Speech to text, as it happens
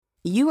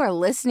You are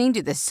listening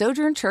to the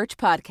Sojourn Church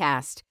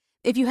podcast.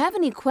 If you have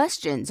any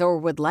questions or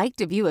would like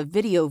to view a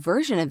video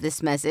version of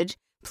this message,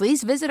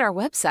 please visit our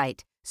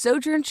website,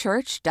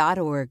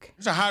 sojournchurch.org.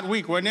 It's a hot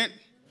week, wasn't it?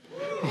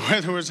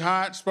 Weather was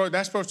hot.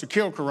 That's supposed to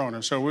kill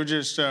corona. So we're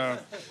just,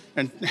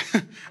 and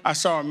I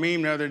saw a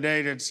meme the other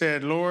day that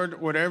said, Lord,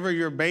 whatever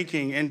you're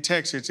baking in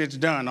Texas, it's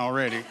done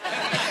already.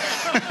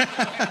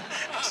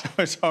 So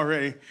it's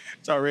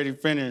already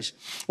finished.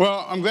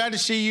 Well, I'm glad to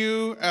see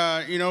you.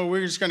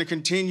 We're just going to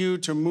continue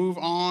to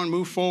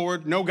move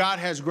forward. Know God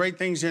has great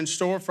things in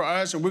store for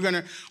us, and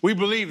we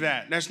believe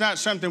that. That's not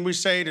something we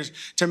say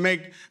to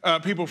make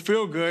people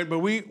feel good, but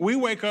we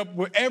wake up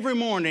every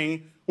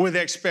morning with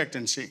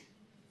expectancy.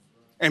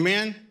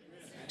 Amen?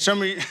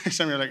 Some of you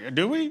are like,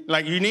 do we?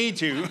 Like, you need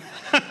to.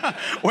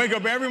 Wake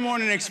up every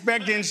morning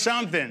expecting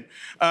something,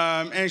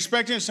 and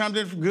expecting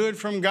something good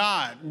from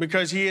God,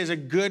 because He is a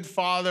good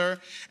Father,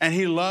 and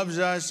He loves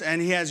us,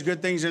 and He has good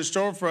things in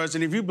store for us.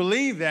 And if you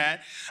believe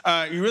that,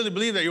 you really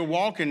believe that, you'll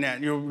walk in that.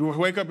 You'll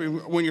wake up,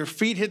 when your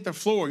feet hit the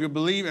floor, you'll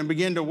believe and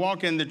begin to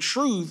walk in the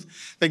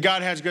truth that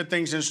God has good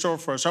things in store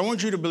for us. So I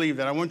want you to believe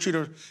that. I want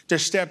you to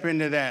step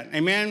into that.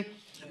 Amen?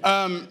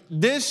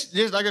 This,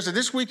 like I said,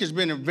 this week has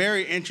been an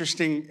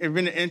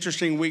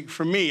interesting week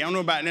for me. I don't know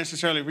about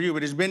necessarily for you,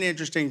 but it's been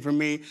interesting for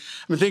me.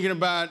 I've been thinking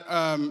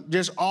about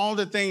just all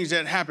the things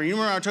that happen. You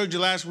remember I told you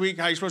last week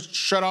how you're supposed to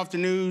shut off the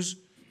news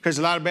because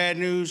a lot of bad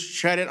news,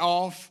 shut it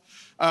off.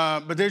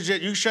 But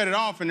you shut it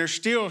off, and there's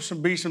still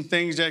be some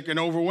things that can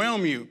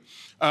overwhelm you.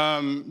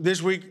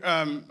 This week,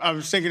 I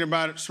was thinking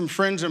about some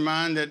friends of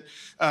mine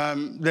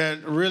that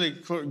really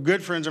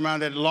good friends of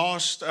mine that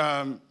lost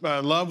a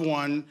loved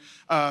one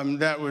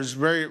that was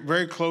very,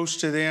 very close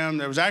to them.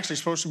 That was actually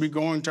supposed to be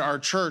going to our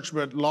church,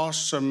 but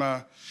lost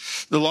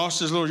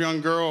this little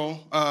young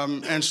girl,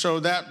 and so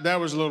that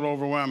was a little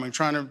overwhelming.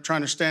 Trying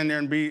to stand there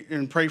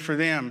and pray for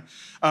them.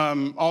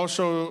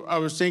 Also, I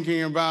was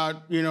thinking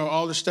about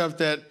all the stuff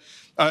that.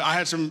 I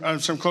had some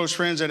close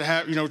friends that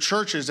have,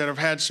 churches that have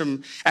had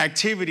some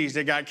activities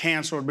that got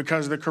canceled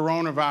because of the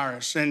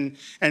coronavirus.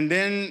 And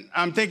then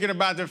I'm thinking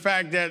about the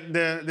fact that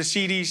the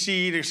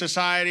CDC, the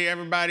society,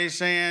 everybody's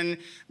saying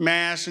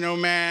mask, no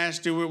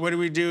mask. What do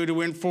we do? Do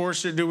we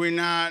enforce it? Do we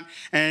not?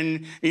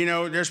 And,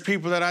 there's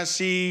people that I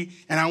see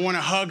and I want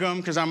to hug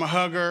them because I'm a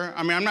hugger.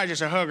 I mean, I'm not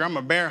just a hugger, I'm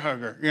a bear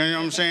hugger. You know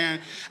what I'm saying?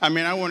 I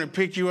mean, I want to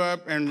pick you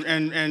up and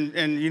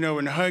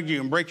hug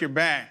you and break your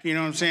back. You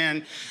know what I'm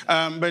saying?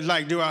 But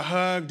like, do I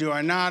hug? Do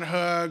I not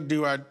hug?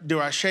 Do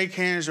I shake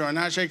hands? Do I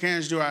not shake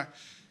hands? Do I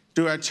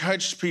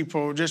touch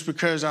people just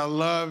because I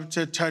love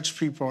to touch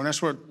people? And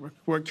that's what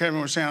Kevin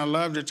was saying. I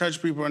love to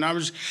touch people. And I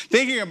was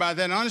thinking about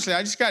that. And honestly,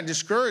 I just got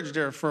discouraged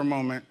there for a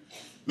moment.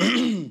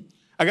 I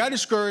got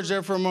discouraged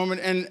there for a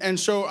moment. And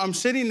so I'm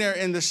sitting there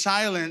in the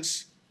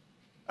silence,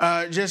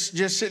 just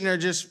sitting there,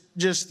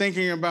 just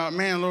thinking about,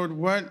 man, Lord,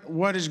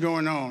 what is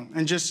going on?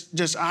 And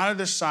just out of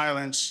the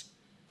silence,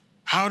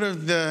 out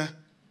of the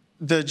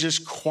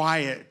just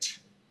quiet,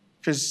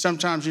 because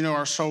sometimes,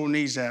 our soul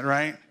needs that,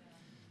 right?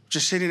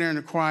 Just sitting there in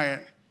the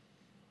quiet,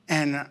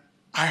 and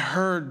I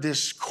heard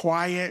this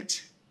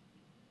quiet,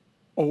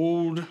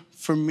 old,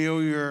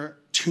 familiar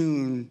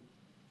tune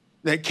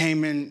that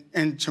came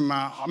into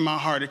my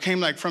heart. It came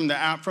like from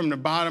the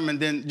bottom and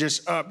then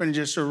just up and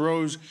just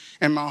arose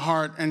in my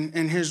heart.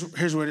 And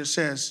here's what it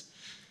says.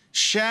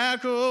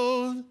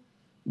 Shackled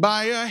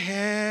by a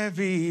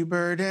heavy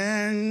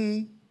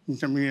burden.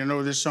 Some of you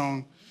know this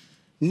song.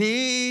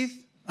 'Neath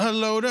a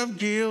load of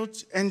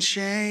guilt and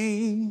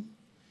shame.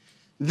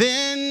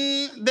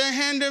 Then the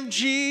hand of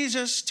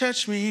Jesus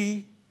touched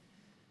me,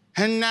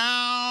 and now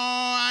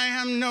I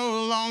am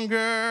no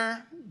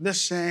longer the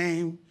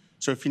same.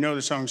 So if you know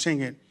the song,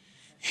 sing it.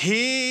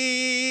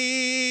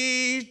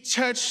 He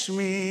touched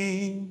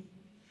me.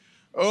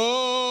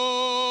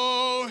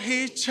 Oh,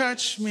 He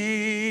touched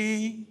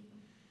me.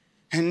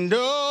 And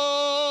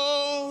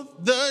oh,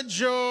 the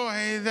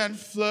joy that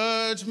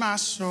floods my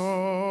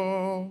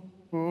soul.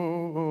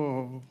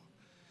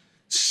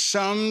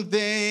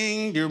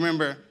 Something, do you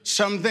remember?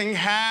 Something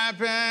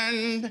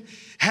happened,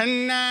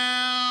 and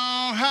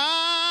now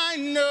I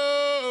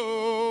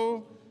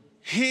know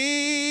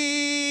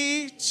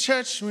He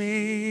touched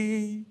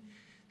me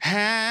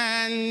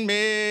and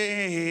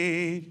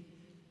made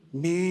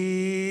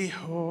me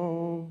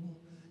whole.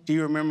 Do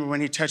you remember when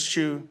He touched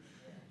you?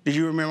 Do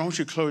you remember? I want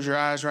you to close your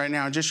eyes right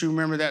now. Just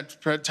remember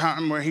that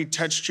time where He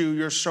touched you,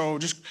 your soul.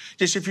 Just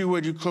if you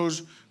would, you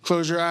close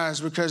your eyes,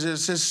 because it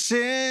says,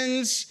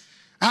 since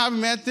I've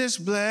met this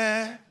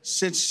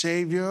blessed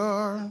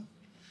Savior,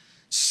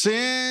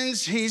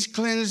 since He's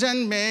cleansed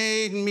and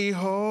made me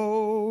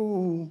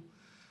whole,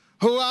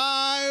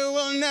 I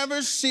will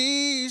never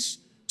cease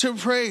to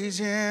praise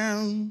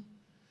Him.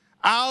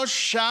 I'll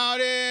shout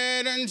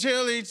it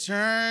until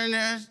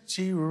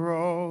eternity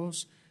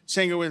rolls.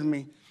 Sing it with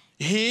me.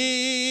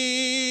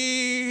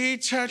 He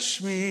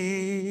touched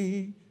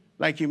me,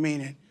 like you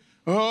mean it.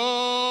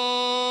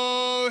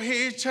 Oh,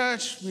 He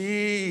touched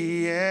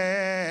me,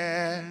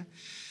 yeah.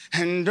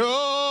 And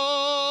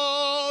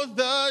oh,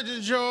 the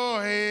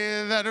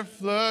joy that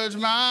floods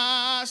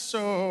my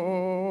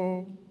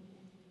soul.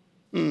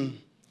 And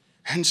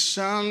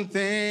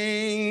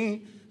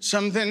something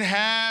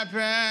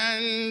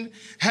happened,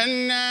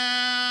 and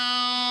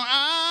now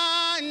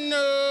I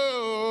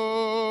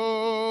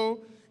know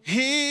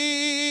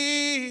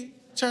he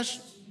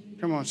touched.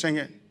 Come on, sing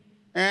it.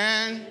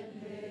 And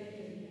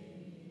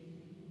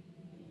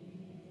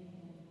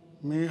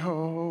me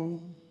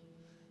whole.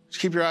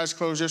 Just keep your eyes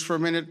closed just for a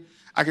minute.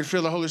 I can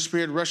feel the Holy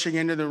Spirit rushing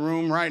into the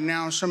room right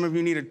now. Some of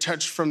you need a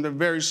touch from the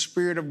very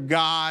Spirit of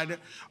God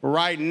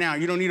right now.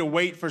 You don't need to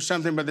wait for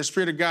something, but the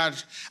Spirit of God,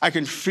 I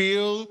can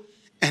feel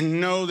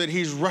and know that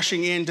he's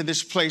rushing into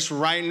this place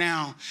right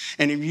now.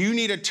 And if you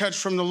need a touch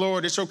from the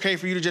Lord, it's okay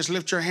for you to just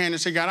lift your hand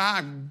and say, God,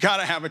 I've got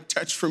to have a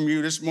touch from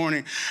you this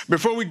morning.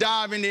 Before we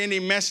dive into any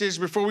message,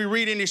 before we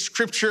read any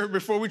scripture,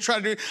 before we try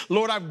to do,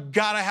 Lord, I've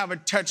got to have a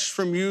touch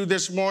from you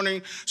this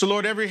morning. So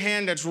Lord, every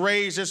hand that's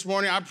raised this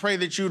morning, I pray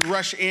that you'd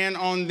rush in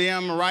on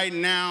them right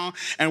now.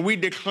 And we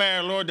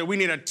declare, Lord, that we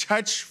need a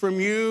touch from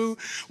you.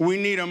 We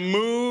need a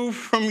move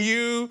from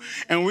you.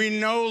 And we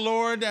know,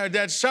 Lord,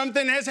 that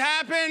something has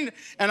happened,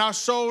 and our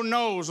soul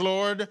knows,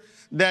 Lord,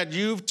 that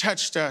you've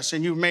touched us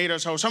and you've made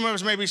us whole. Some of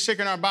us may be sick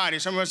in our body.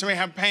 Some of us may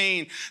have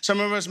pain. Some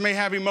of us may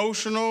have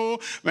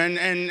emotional,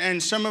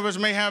 and some of us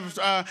may have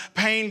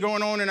pain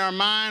going on in our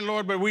mind,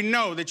 Lord, but we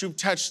know that you've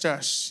touched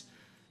us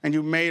and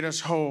you've made us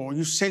whole.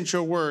 You sent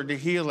your word to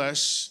heal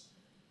us.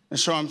 And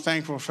so I'm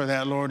thankful for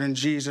that, Lord, in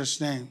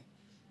Jesus' name.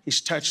 He's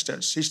touched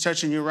us. He's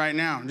touching you right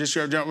now. We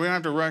don't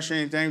have to rush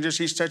anything. Just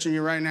he's touching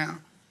you right now.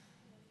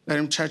 Let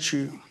him touch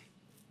you.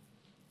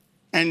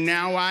 And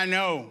now I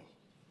know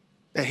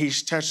that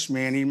he's touched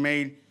me and he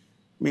made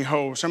me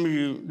whole. Some of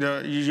you,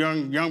 the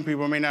young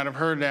people may not have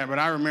heard that, but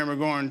I remember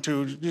going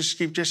to,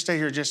 just stay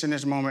here just in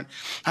this moment.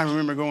 I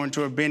remember going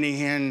to a Benny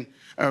Hinn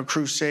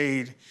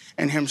crusade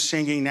and him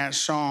singing that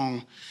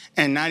song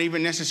and not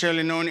even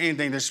necessarily knowing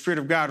anything. The Spirit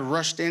of God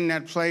rushed in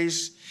that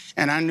place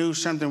and I knew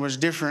something was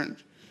different.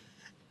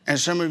 And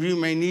some of you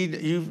may need,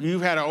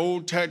 you've had an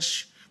old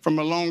touch from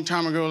a long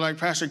time ago, like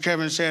Pastor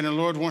Kevin said, and the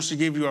Lord wants to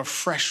give you a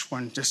fresh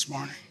one this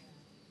morning.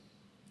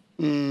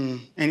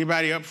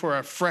 Anybody up for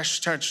a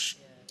fresh touch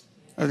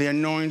of the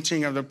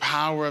anointing of the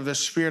power of the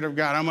Spirit of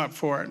God? I'm up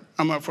for it.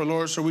 I'm up for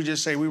Lord. So we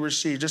just say we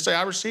receive. Just say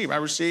I receive. I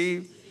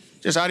receive.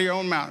 Just out of your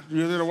own mouth.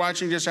 You that are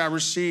watching, just say I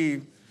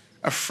receive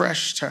a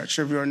fresh touch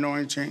of your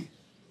anointing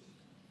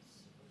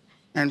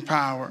and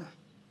power.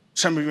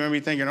 Some of you may be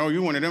thinking, oh,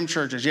 you one of them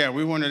churches. Yeah,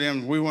 we one of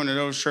them. We one of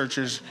those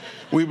churches.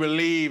 We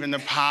believe in the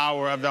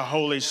power of the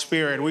Holy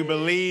Spirit. We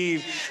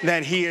believe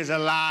that he is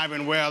alive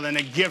and well and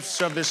the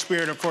gifts of the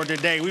Spirit are for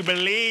today. We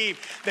believe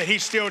that he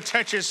still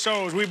touches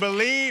souls. We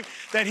believe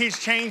that he's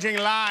changing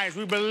lives.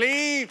 We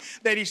believe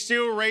that he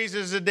still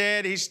raises the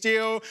dead. He's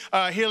still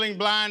healing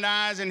blind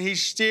eyes, and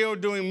he's still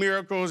doing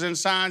miracles and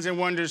signs and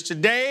wonders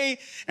today.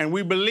 And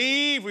we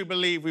believe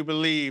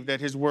that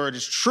his word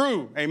is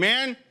true.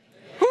 Amen?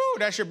 Whew,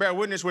 that should bear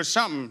witness with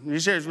something. I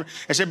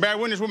said bear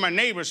witness with my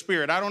neighbor's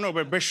spirit. I don't know,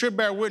 but should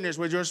bear witness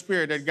with your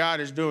spirit that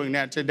God is doing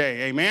that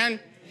today. Amen?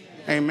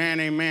 Amen,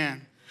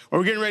 amen. Well,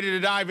 we're getting ready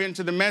to dive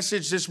into the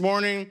message this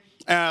morning.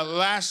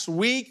 Last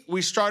week,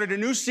 we started a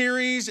new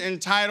series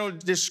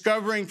entitled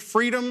Discovering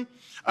Freedom.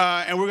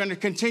 And we're going to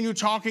continue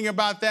talking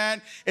about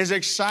that. It's an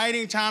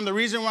exciting time. The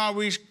reason why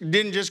we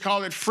didn't just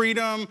call it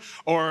freedom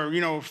or,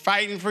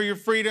 fighting for your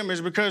freedom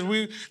is because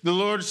the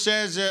Lord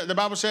says, the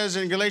Bible says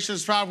in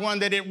Galatians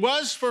 5:1 that it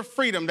was for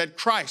freedom that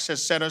Christ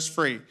has set us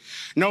free.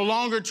 No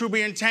longer to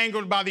be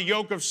entangled by the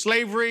yoke of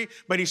slavery,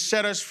 but he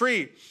set us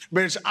free.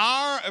 But it's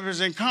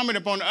incumbent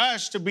upon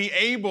us to be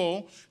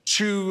able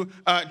to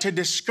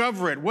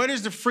discover it. What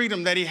is the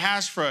freedom that he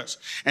has for us?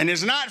 And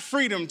it's not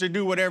freedom to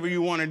do whatever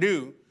you want to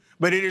do,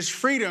 but it is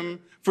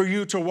freedom for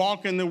you to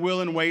walk in the will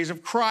and ways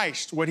of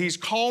Christ, what he's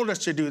called us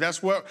to do.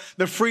 That's what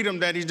the freedom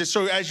that he's,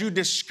 so as you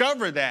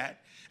discover that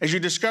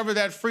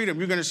freedom,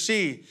 you're going to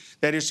see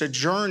that it's a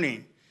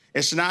journey.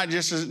 It's not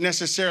just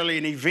necessarily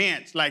an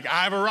event like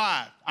I've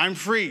arrived, I'm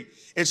free.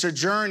 It's a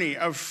journey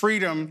of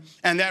freedom,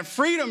 and that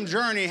freedom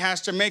journey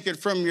has to make it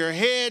from your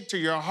head to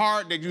your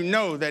heart that you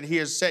know that he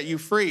has set you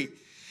free.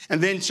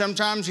 And then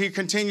sometimes he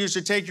continues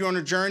to take you on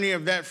a journey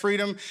of that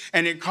freedom,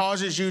 and it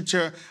causes you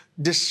to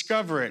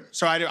discover it.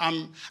 So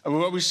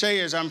what we say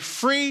is I'm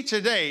free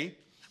today,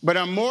 but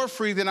I'm more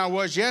free than I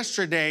was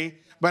yesterday,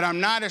 but I'm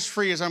not as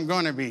free as I'm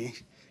going to be,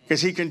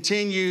 because he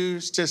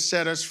continues to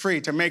set us free,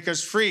 to make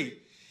us free.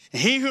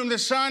 He whom the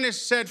Son has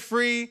set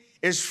free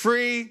is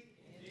free.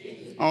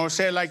 Indeed. Oh,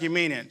 say it like you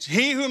mean it.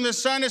 He whom the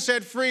Son has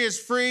set free is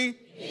free.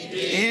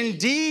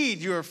 Indeed,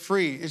 you are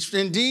free.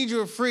 Indeed,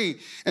 you are free.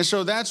 And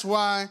so that's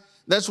why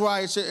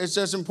it's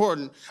just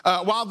important.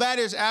 While that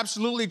is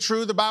absolutely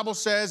true, the Bible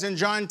says in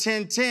John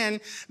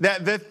 10:10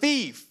 that the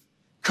thief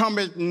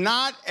cometh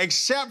not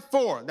except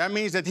for, that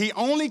means that he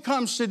only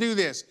comes to do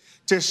this,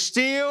 to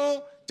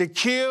steal, to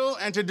kill,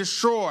 and to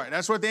destroy.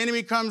 That's what the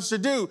enemy comes to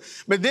do.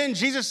 But then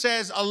Jesus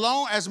says,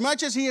 alone, as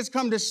much as he has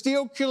come to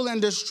steal, kill,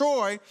 and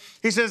destroy,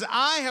 he says,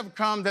 I have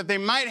come that they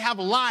might have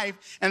life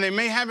and they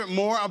may have it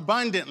more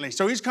abundantly.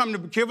 So he's come to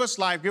give us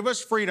life, give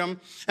us freedom,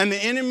 and the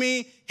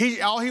enemy,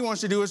 all he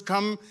wants to do is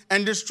come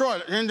and destroy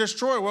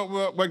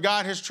what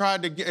God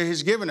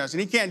has given us.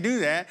 And he can't do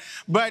that.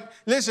 But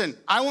listen,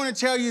 I want to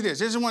tell you this.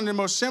 This is one of the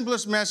most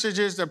simplest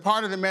messages, the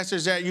part of the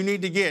message that you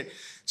need to get.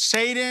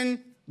 Satan,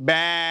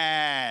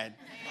 bad.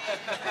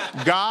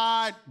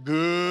 God,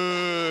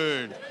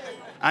 good.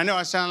 I know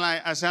I sound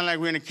like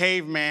we're in a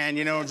caveman,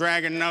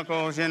 dragging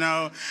knuckles,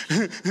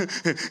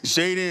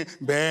 Satan,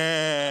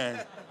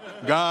 bad.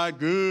 God,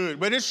 good.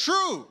 But it's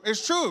true.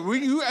 It's true.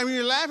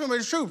 You're laughing, but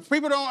it's true.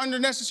 People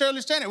don't necessarily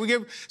understand it. We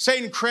give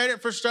Satan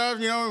credit for stuff,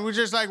 We're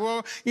just like,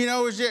 well,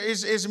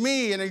 it's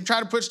me. And you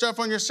try to put stuff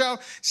on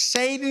yourself.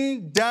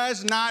 Satan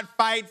does not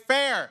fight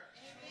fair.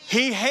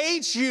 He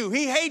hates you.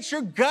 He hates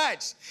your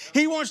guts.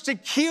 He wants to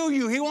kill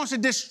you. He wants to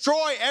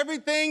destroy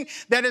everything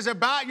that is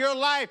about your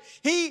life.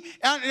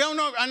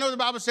 I know the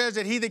Bible says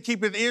that he that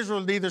keepeth Israel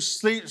neither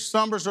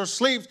slumbers or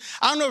sleeps.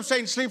 I don't know if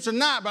Satan sleeps or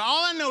not, but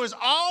all I know is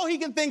all he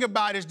can think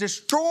about is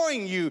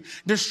destroying you,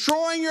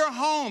 destroying your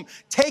home,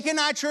 taking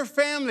out your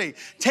family,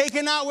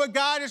 taking out what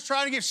God is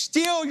trying to give,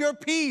 steal your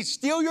peace,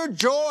 steal your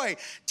joy,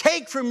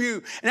 take from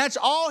you. And that's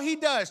all he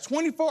does,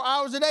 24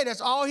 hours a day.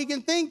 That's all he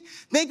can think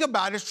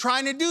about is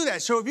trying to do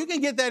that. So if you can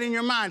get that in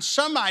your mind,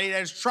 somebody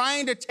that is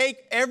trying to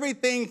take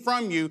everything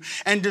from you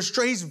and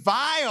destroy, he's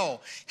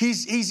vile,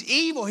 he's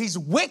evil, he's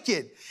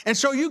wicked. And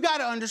so you got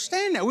to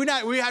understand that.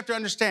 We have to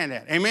understand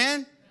that.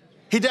 Amen?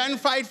 He doesn't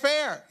fight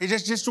fair.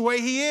 It's just the way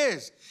he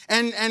is.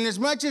 And as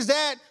much as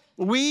that,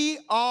 we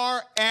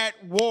are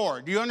at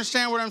war. Do you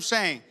understand what I'm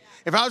saying?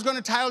 If I was going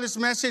to title this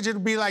message, it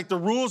would be like the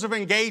rules of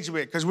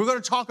engagement, because we're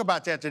going to talk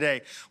about that today.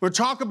 We'll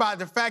talk about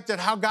the fact that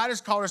how God has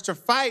called us to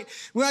fight.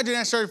 We don't have to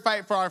necessarily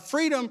fight for our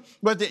freedom,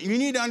 but that you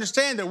need to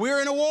understand that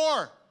we're in a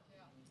war.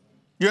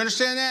 You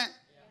understand that?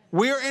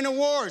 We're in a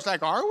war. It's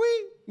like, are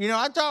we?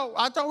 I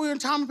thought we were in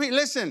time of peace.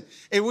 Listen,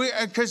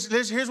 because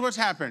here's what's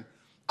happened.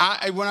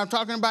 When I'm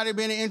talking about it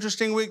being an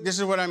interesting week, this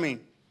is what I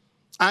mean.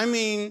 I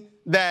mean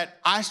that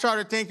I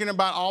started thinking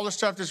about all the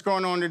stuff that's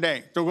going on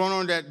today.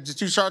 That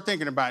you start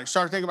thinking about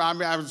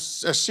it. I was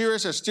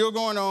serious. It's still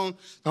going on,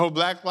 the whole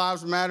Black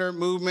Lives Matter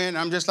movement.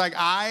 I'm just like,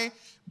 I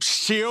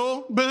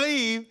still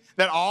believe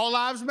that all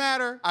lives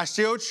matter. I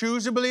still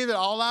choose to believe that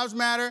all lives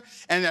matter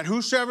and that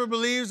whosoever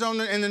believes in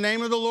the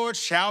name of the Lord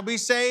shall be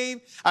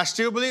saved. I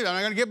still believe that. I'm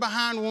not going to get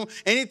behind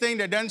anything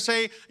that doesn't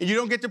say you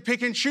don't get to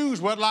pick and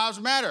choose what lives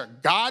matter.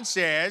 God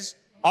says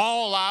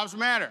all lives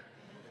matter.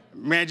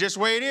 Man, just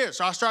the way it is.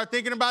 So I started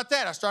thinking about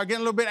that. I started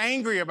getting a little bit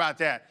angry about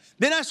that.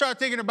 Then I started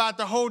thinking about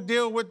the whole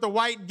deal with the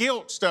white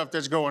guilt stuff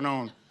that's going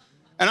on.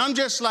 And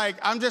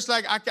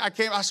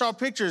I saw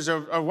pictures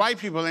of white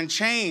people in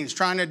chains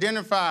trying to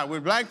identify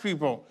with black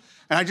people.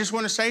 And I just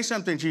want to say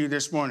something to you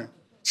this morning.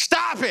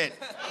 Stop it.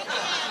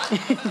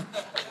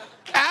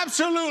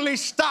 Absolutely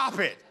stop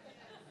it.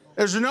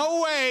 There's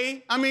no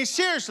way.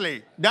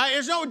 Seriously.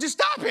 Just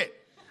stop it.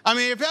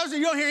 If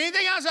you don't hear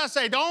anything else I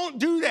say, don't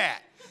do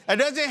that. It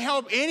doesn't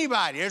help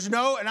anybody. And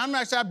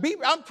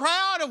I'm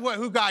proud of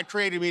who God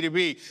created me to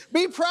be.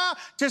 Be proud.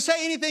 To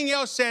say anything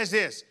else says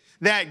this,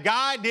 that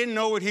God didn't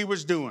know what he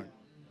was doing.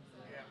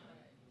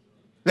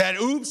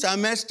 That, oops, I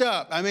messed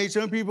up. I made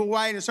some people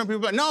white and some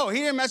people black. No, he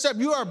didn't mess up.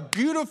 You are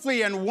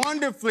beautifully and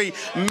wonderfully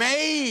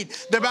made,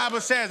 the Bible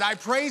says. I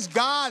praise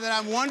God that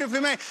I'm wonderfully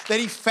made, that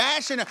he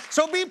fashioned us.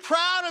 So be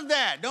proud of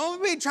that.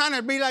 Don't be trying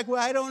to be like,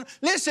 well, I don't.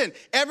 Listen,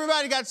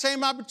 everybody got the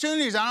same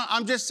opportunities.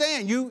 I'm just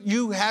saying,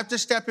 you have to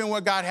step in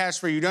what God has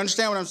for you. Do you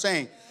understand what I'm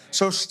saying?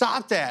 So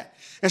stop that.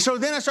 And so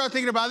then I started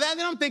thinking about that.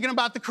 Then I'm thinking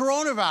about the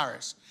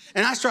coronavirus.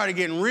 And I started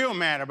getting real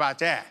mad about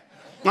that.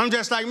 I'm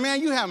just like,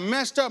 man, you have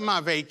messed up my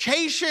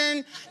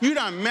vacation. You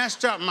done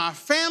messed up my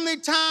family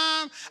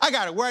time. I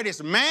got to wear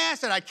this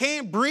mask that I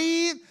can't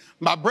breathe.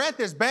 My breath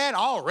is bad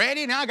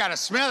already. Now I got to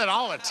smell it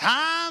all the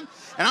time.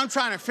 And I'm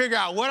trying to figure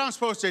out what I'm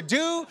supposed to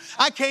do.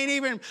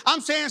 I'm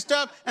saying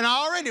stuff and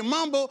I already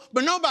mumble,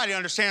 but nobody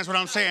understands what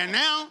I'm saying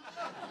now.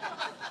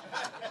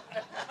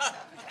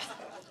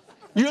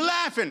 You're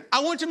laughing.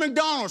 I went to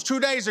McDonald's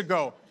 2 days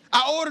ago.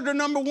 I ordered the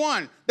number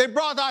one. They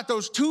brought out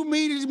those two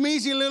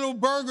measly little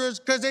burgers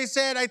because they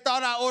said they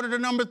thought I ordered a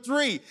number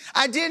 3.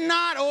 I did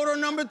not order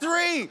number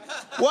 3.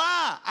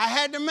 Why? I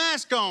had the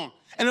mask on.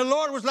 And the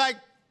Lord was like,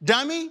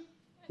 dummy,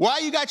 why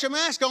you got your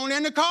mask on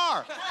in the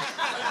car?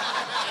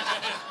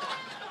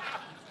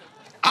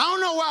 I don't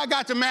know why I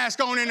got the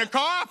mask on in the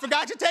car. I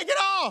forgot to take it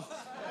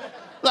off.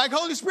 Like,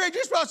 Holy Spirit,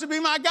 you're supposed to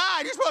be my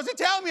guide. You're supposed to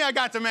tell me I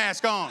got the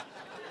mask on.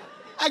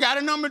 I got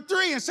a number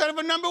 3 instead of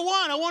a number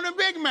 1. I want a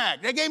Big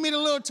Mac. They gave me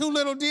the 2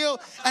 little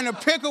deal, and the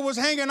pickle was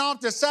hanging off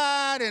the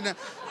side, and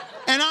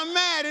I'm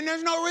mad, and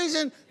there's no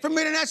reason for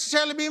me to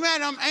necessarily be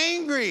mad. I'm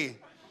angry.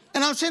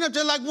 And I'm sitting up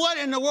there like, what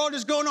in the world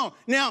is going on?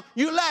 Now,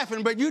 you're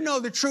laughing, but you know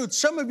the truth.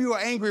 Some of you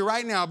are angry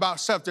right now about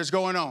stuff that's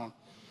going on.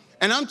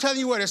 And I'm telling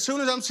you what, as soon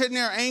as I'm sitting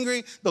there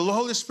angry, the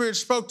Holy Spirit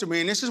spoke to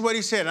me. And this is what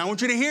he said. I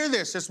want you to hear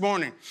this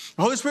morning.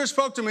 The Holy Spirit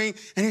spoke to me,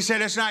 and he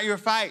said, it's not your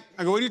fight.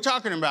 I go, what are you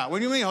talking about? What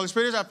do you mean, Holy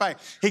Spirit, is our fight?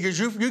 He goes,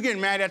 you're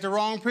getting mad at the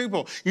wrong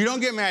people. You don't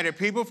get mad at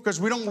people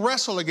because we don't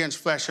wrestle against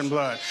flesh and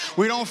blood.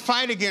 We don't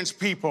fight against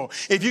people.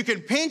 If you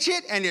can pinch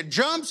it and it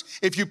jumps,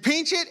 if you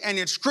pinch it and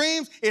it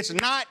screams, it's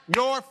not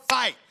your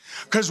fight.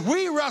 Because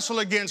we wrestle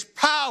against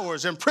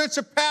powers and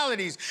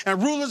principalities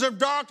and rulers of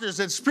darkness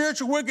and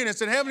spiritual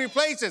wickedness in heavenly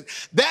places.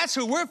 That's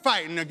who we're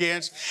fighting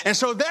against. And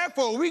so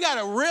therefore, we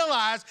got to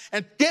realize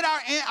and get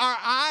our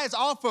eyes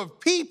off of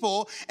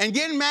people and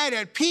getting mad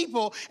at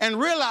people and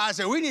realize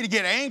that we need to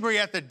get angry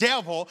at the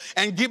devil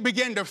and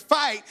begin to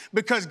fight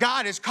because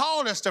God has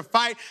called us to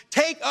fight.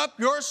 Take up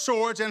your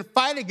swords and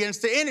fight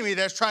against the enemy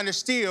that's trying to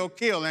steal,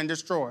 kill, and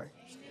destroy.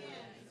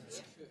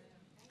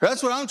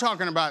 That's what I'm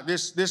talking about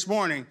this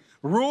morning.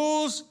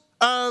 Rules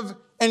of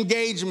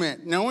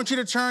engagement. Now, I want you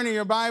to turn in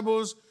your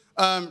Bibles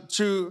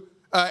to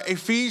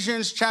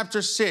Ephesians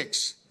chapter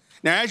 6.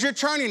 Now, as you're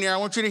turning there, I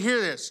want you to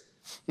hear this.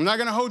 I'm not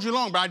going to hold you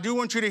long, but I do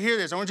want you to hear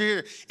this. I want you to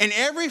hear this. In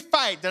every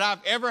fight that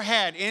I've ever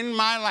had in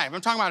my life,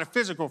 I'm talking about a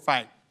physical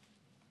fight.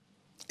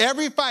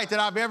 Every fight that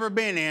I've ever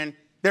been in,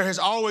 there has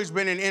always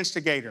been an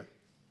instigator.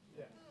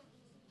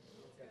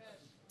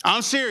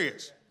 I'm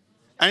serious.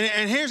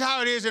 And here's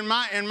how it is in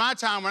my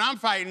time when I'm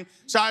fighting.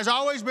 So there's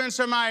always been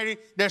somebody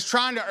that's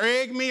trying to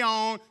egg me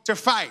on to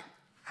fight.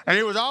 And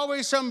it was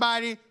always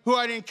somebody who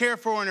I didn't care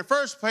for in the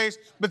first place,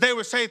 but they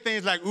would say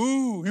things like,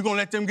 ooh, you gonna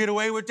let them get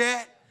away with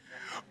that?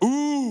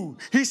 Ooh,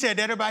 he said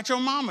that about your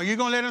mama. You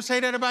gonna let him say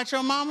that about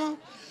your mama?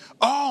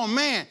 Oh,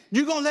 man,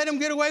 you gonna let him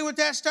get away with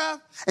that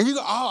stuff? And you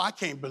go, oh, I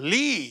can't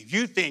believe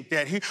you think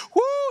that he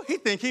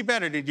think he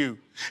better than you.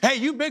 Hey,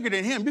 you bigger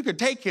than him. You could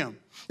take him.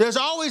 There's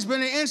always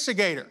been an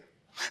instigator.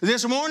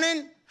 This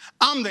morning,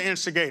 I'm the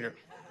instigator.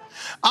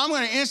 I'm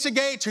going to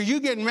instigate till you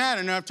get mad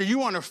enough till you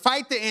want to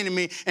fight the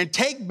enemy and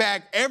take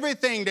back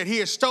everything that he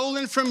has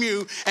stolen from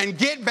you and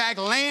get back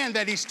land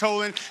that he's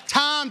stolen,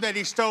 time that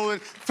he's stolen,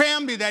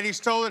 family that he's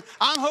stolen.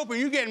 I'm hoping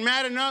you get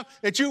mad enough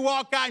that you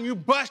walk out and you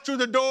bust through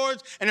the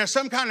doors and there's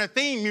some kind of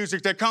theme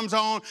music that comes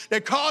on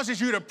that causes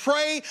you to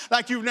pray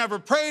like you've never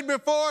prayed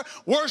before,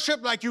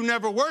 worship like you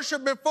never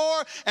worshiped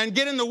before, and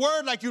get in the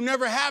word like you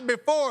never have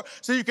before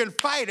so you can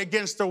fight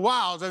against the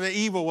wiles of the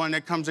evil one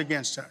that comes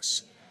against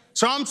us.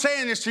 So I'm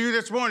saying this to you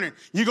this morning.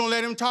 You going to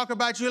let him talk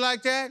about you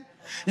like that?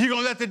 You going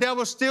to let the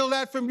devil steal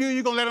that from you?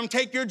 You going to let him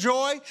take your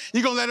joy?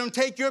 You going to let him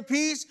take your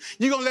peace?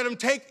 You going to let him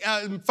take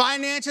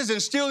finances and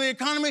steal the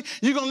economy?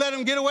 You going to let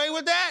him get away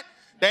with that?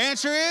 The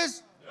answer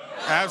is no.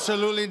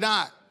 Absolutely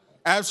not.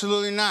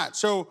 Absolutely not.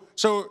 So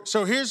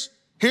here's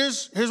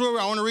where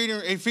I want to read in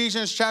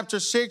Ephesians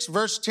chapter 6,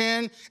 verse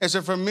 10. It's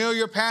a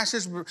familiar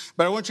passage,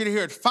 but I want you to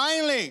hear it.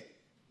 Finally,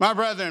 my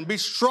brethren, be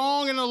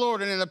strong in the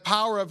Lord and in the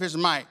power of his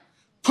might.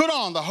 Put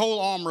on the whole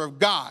armor of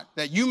God,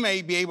 that you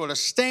may be able to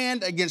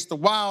stand against the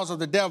wiles of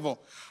the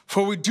devil.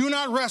 For we do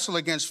not wrestle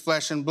against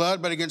flesh and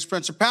blood, but against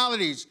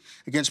principalities,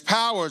 against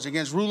powers,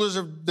 against rulers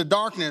of the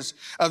darkness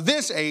of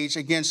this age,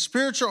 against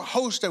spiritual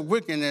hosts of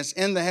wickedness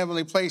in the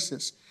heavenly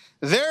places.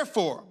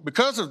 Therefore,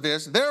 because of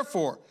this,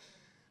 and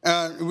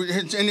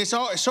it's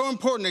so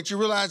important that you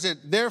realize that,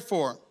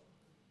 therefore,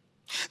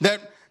 and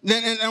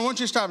I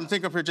want you to stop and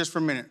think up here just for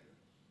a minute.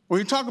 When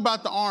you talk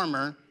about the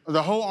armor,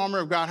 the whole armor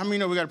of God, how many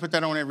know we got to put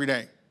that on every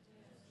day?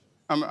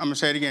 I'm going to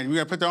say it again. We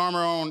got to put the armor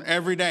on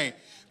every day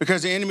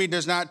because the enemy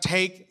doesn't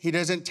take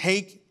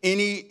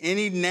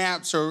any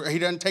naps or he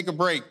doesn't take a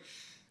break.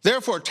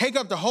 Therefore, take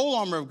up the whole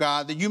armor of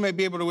God that you may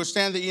be able to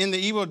withstand in the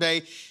evil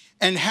day.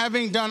 And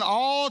having done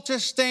all to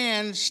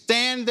stand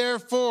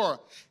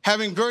therefore,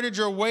 having girded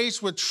your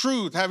waist with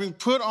truth, having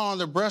put on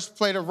the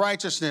breastplate of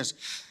righteousness,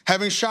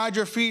 having shod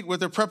your feet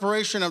with the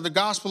preparation of the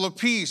gospel of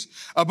peace.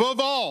 Above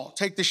all,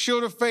 take the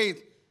shield of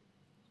faith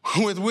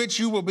with which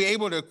you will be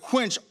able to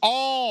quench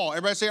all,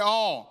 everybody say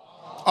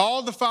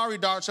all the fiery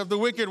darts of the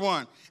wicked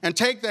one. And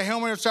take the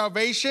helmet of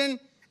salvation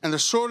and the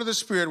sword of the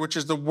Spirit, which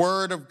is the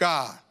word of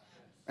God.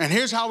 And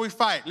here's how we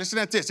fight. Listen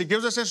at this. It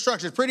gives us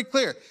instructions. It's pretty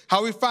clear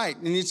how we fight.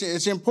 And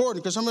it's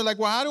important because somebody's like,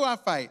 well, how do I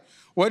fight?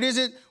 What is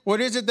it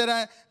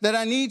that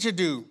I need to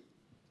do?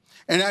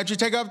 And as you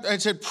take up,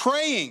 it said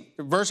praying,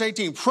 verse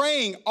 18,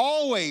 praying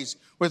always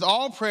with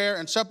all prayer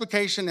and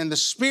supplication in the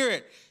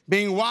Spirit,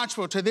 being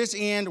watchful to this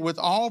end with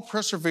all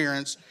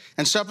perseverance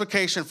and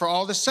supplication for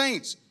all the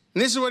saints.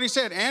 And this is what he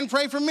said, and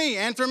pray for me,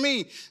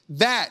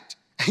 that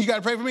you got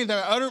to pray for me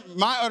that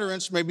my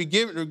utterance may be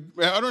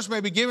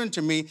given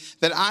to me,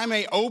 that I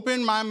may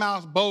open my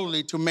mouth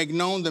boldly to make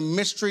known the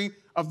mystery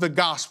of the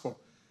gospel.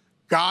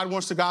 God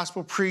wants the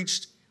gospel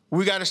preached.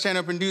 We got to stand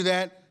up and do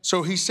that.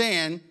 So he's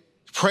saying,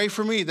 pray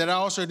for me that I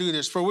also do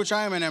this, for which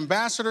I am an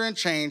ambassador in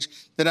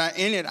chains, that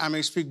in it I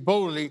may speak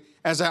boldly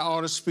as I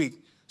ought to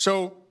speak.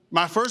 So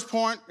my first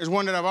point is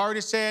one that I've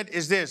already said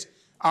is this.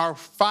 Our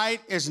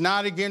fight is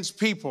not against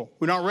people.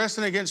 We're not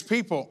wrestling against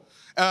people.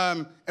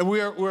 And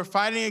we're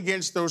fighting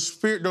against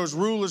those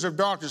rulers of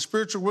darkness,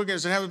 spiritual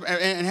wickedness in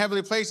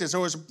heavenly places.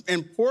 So it's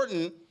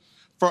important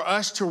for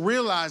us to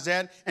realize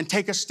that and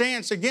take a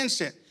stance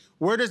against it.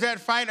 Where does that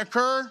fight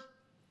occur?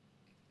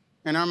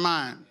 In our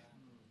mind.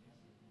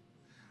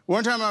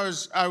 One time I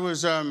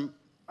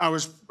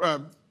was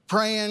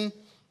praying,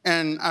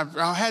 and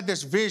I had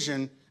this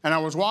vision, and I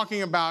was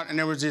walking about, and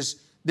there was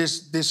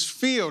this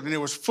field, and it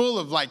was full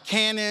of like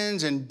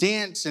cannons and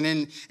dents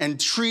and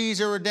trees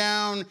that were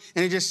down,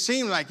 and it just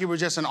seemed like it was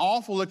just an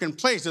awful looking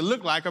place. It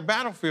looked like a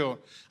battlefield.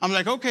 I'm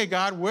like, okay,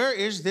 God, where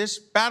is this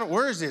battle?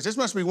 Where is this? This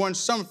must be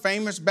some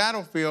famous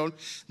battlefield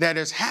that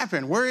has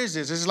happened. Where is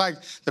this? This is like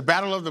the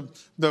battle of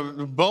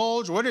the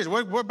Bulge.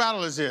 What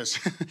battle is this?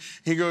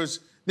 He goes,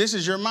 this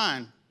is your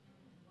mind.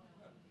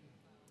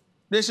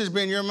 This has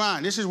been your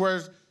mind. This is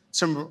where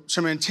some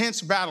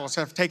intense battles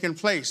have taken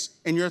place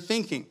in your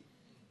thinking.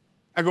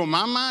 I go,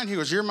 my mind? He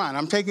goes, your mind.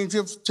 I'm taking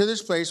you to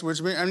this place,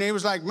 and he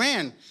was like,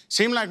 man,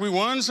 seemed like we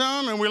won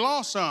some and we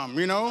lost some,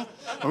 you know.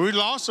 We've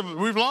lost,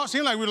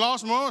 seemed like we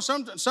lost more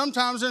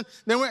sometimes. And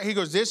then he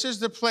goes, this is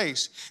the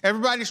place.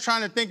 Everybody's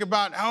trying to think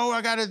about, oh,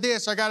 I got to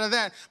this, I got to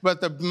that. But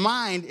the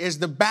mind is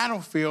the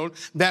battlefield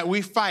that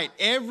we fight.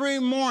 Every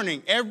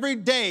morning, every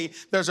day,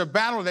 there's a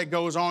battle that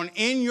goes on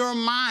in your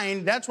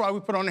mind. That's why we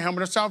put on the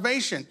helmet of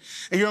salvation.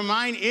 And your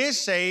mind is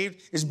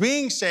saved, is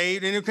being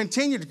saved, and it'll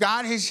continue.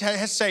 God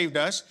has saved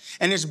us.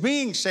 And it's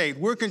being saved.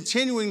 We're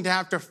continuing to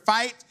have to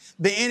fight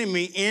the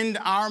enemy in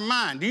our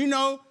mind. Do you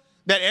know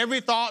that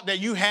every thought that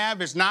you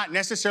have is not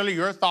necessarily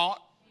your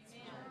thought?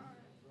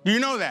 Do you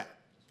know that?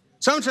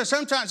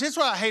 Sometimes, this is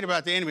what I hate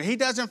about the enemy. He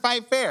doesn't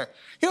fight fair.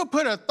 He'll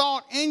put a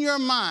thought in your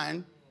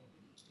mind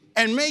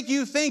and make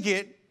you think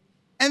it,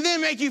 and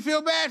then make you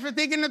feel bad for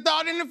thinking the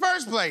thought in the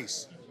first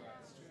place.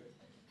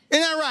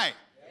 Isn't that right?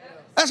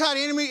 That's how the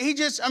enemy, he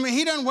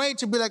doesn't wait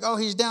to be like, oh,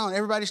 he's down.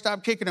 Everybody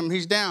stop kicking him.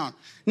 He's down.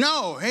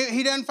 No,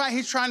 he doesn't fight.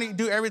 He's trying to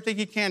do everything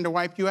he can to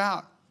wipe you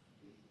out.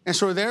 And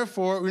so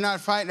therefore, we're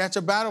not fighting. That's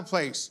a battle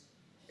place.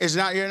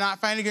 You're not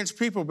fighting against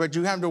people, but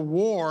you have the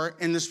war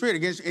in the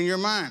spirit in your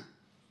mind.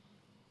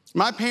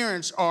 My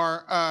parents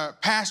are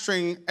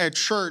pastoring a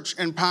church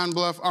in Pine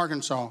Bluff,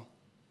 Arkansas.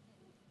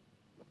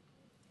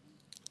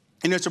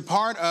 And it's a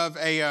part of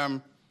a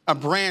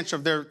branch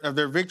of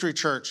their Victory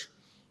Church.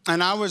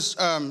 And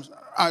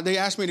they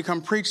asked me to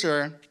come preach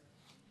there,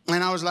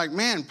 and I was like,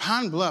 man,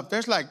 Pine Bluff,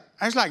 there's like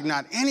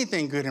not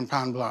anything good in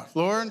Pine Bluff,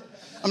 Lord.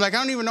 I'm like, I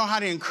don't even know how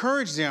to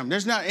encourage them.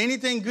 There's not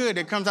anything good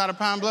that comes out of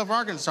Pine Bluff,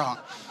 Arkansas.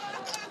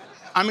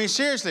 I mean,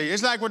 seriously,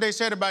 it's like what they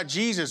said about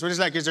Jesus. It's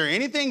like, is there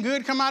anything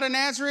good come out of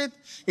Nazareth?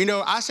 You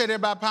know, I said it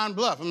about Pine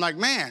Bluff. I'm like,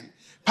 man,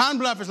 Pine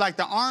Bluff is like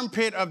the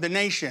armpit of the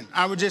nation.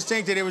 I would just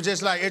think that it was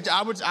just like,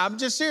 I'm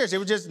just serious. It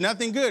was just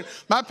nothing good.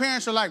 My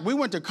parents were like, we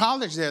went to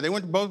college there. They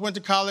both went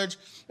to college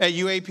at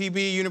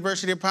UAPB,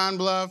 University of Pine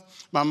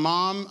Bluff. My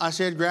mom, I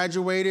said,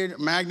 graduated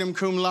magna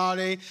cum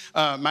laude.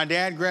 My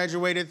dad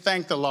graduated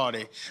thank the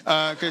laude,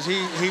 because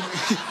he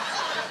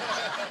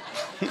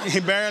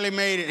barely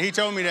made it. He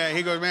told me that.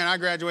 He goes, man, I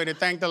graduated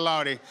thank the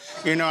laude.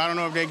 You know, I don't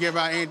know if they give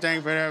out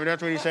anything for that, but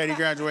that's what he said he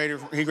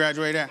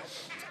graduated at.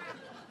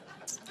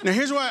 Now,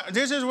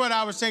 this is what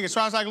I was thinking. So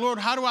I was like, Lord,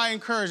 how do I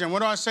encourage him? What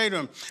do I say to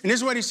him? And this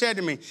is what he said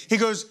to me. He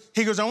goes,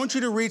 I want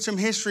you to read some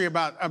history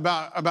about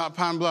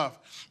Pine Bluff.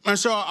 And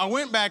so I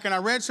went back and I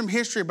read some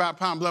history about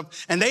Pine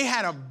Bluff, and they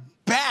had a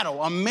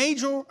battle, a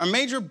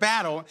major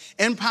battle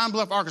in Pine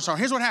Bluff, Arkansas.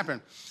 Here's what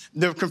happened.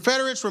 The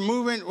Confederates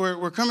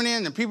were coming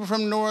in, the people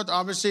from the North,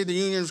 obviously the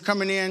Union was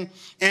coming in,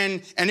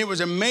 and it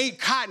was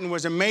cotton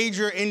was a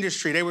major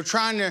industry. They were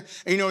trying to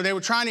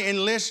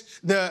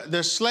enlist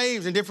the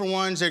slaves and different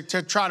ones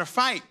to try to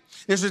fight.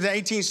 This was in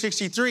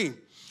 1863.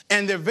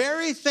 And the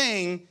very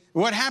thing,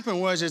 what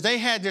happened was they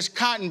had this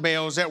cotton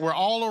bales that were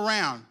all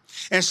around.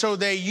 And so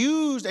they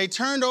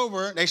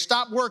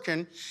stopped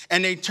working,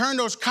 and they turned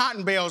those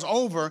cotton bales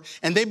over,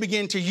 and they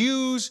began to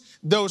use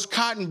those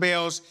cotton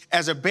bales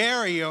as a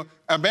barrier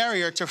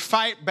to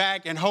fight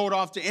back and hold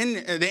off the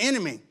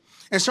enemy.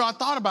 And so I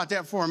thought about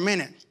that for a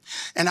minute.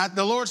 And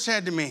the Lord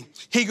said to me,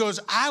 he goes,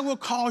 I will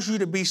cause you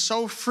to be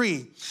so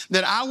free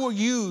that I will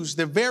use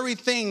the very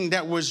thing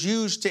that was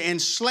used to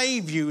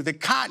enslave you, the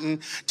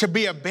cotton, to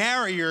be a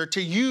barrier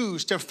to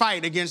use to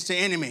fight against the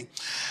enemy.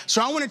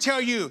 So I want to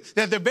tell you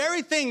that the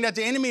very thing that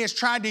the enemy has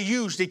tried to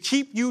use to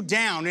keep you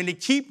down and to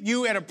keep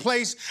you at a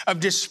place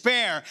of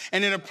despair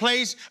and in a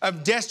place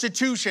of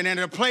destitution and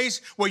in a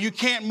place where you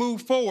can't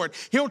move forward,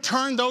 he'll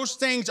turn those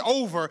things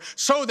over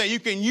so that you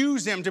can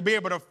use them to be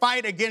able to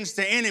fight against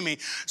the enemy.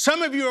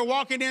 Some of you are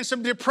walking in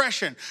some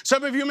depression.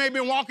 Some of you may be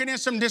walking in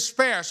some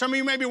despair. Some of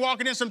you may be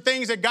walking in some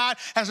things that God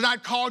has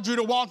not called you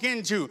to walk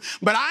into.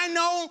 But I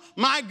know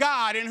my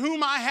God, in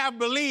whom I have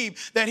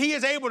believed, that he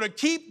is able to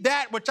keep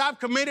that which I've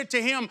committed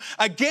to him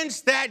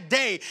against that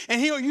day.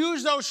 And he'll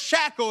use those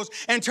shackles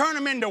and turn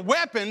them into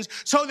weapons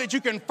so that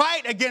you can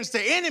fight against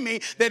the enemy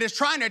that is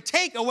trying to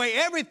take away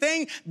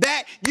everything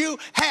that you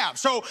have.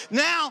 So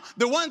now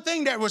the one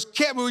thing that was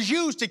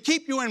used to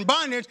keep you in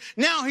bondage,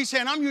 now he's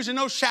saying, I'm using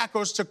those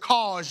shackles to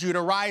cause you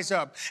to rise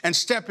up and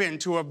step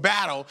into a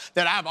battle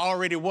that I've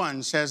already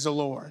won, says the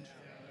Lord.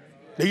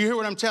 Do you hear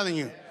what I'm telling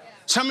you?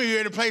 Some of you are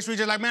at a place where you're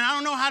just like, man, I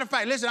don't know how to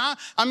fight. Listen,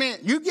 I mean,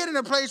 you get in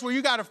a place where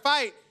you got to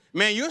fight,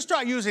 man, you'll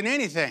start using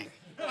anything.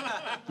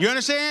 You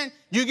understand?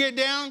 You get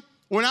down.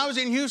 When I was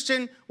in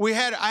Houston, we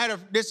had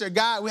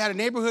a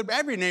neighborhood.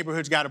 Every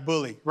neighborhood's got a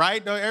bully,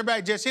 right?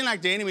 Everybody just seems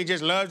like the enemy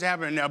just loves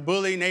having a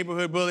bully,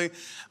 neighborhood bully.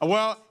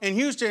 Well, in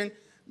Houston,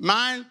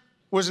 mine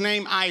was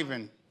named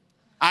Ivan.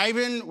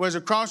 Ivan was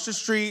across the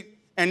street,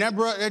 and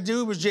that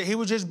dude was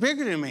just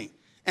bigger than me.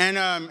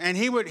 And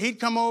he'd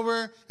come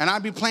over, and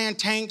I'd be playing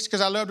tanks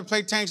because I love to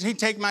play tanks. And he'd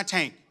take my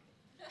tank,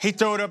 he'd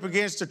throw it up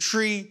against a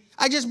tree.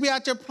 I'd just be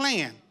out there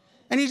playing,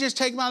 and he'd just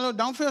take my little.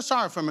 Don't feel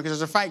sorry for me because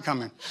there's a fight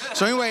coming.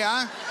 So anyway,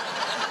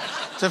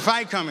 it's a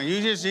fight coming.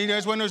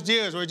 It's one of those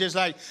deals where it's just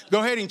like, go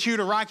ahead and cue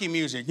the Rocky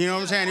music. You know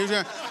what I'm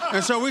saying?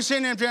 And so we're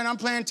sitting there and I'm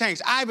playing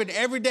tanks. Ivan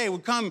every day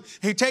would come,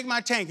 he'd take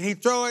my tank, and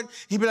he'd throw it.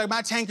 He'd be like,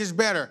 my tank is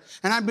better.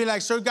 And I'd be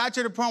like, so it got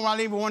to the point where I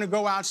didn't even want to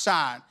go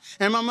outside.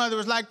 And my mother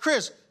was like,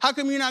 Chris, how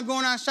come you're not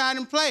going outside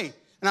and play?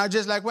 And I was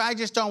just like, well, I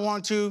just don't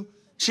want to.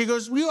 She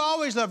goes, you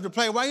always love to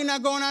play. Why are you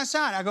not going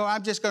outside? I go,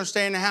 I'm just going to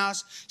stay in the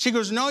house. She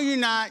goes, no, you're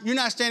not. You're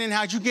not staying in the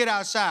house. You get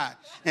outside.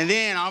 And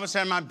then all of a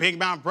sudden, my big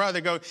mouth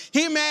brother goes,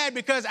 he mad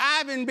because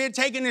Ivan been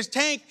taking his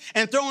tank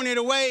and throwing it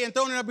away and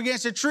throwing it up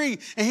against a tree.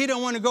 And he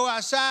don't want to go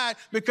outside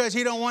because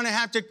he don't want to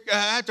have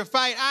to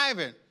fight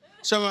Ivan.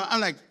 So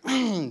I'm like,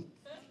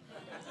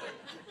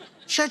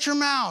 shut your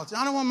mouth.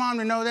 I don't want mom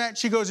to know that.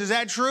 She goes, is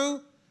that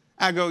true?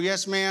 I go,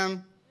 yes,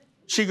 ma'am.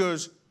 She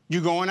goes, you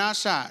going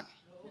outside.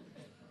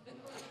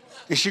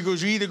 And she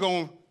goes, you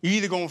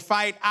either gonna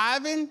fight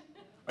Ivan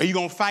or you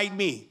gonna fight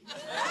me.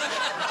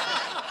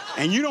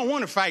 And you don't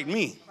want to fight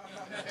me.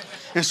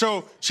 And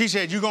so she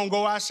said, you're gonna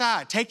go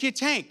outside. Take your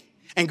tank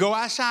and go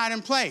outside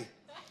and play.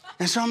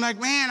 And so I'm like,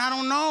 man, I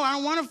don't know. I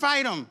don't want to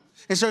fight him.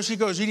 And so she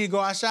goes, you need to go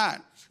outside.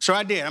 So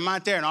I did. I'm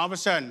out there, and all of a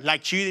sudden,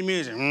 like, cue the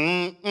music.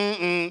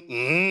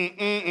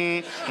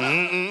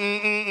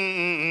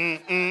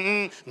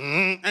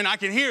 And I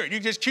can hear it.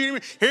 You just cue the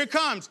music. Here it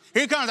comes.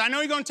 Here it comes. I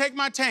know you're going to take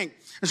my tank.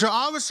 And so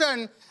all of a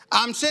sudden,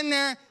 I'm sitting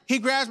there. He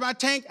grabs my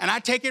tank, and I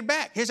take it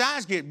back. His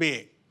eyes get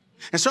big.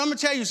 And so I'm going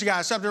to tell you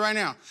guys something right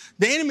now.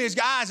 The enemy's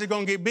eyes are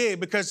going to get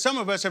big because some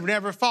of us have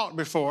never fought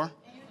before.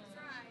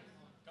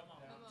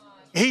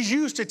 He's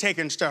used to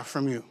taking stuff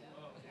from you.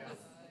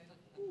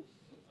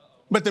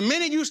 But the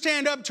minute you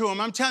stand up to him,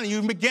 I'm telling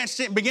you, begin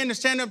to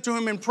stand up to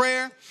him in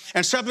prayer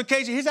and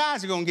supplication, his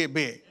eyes are going to get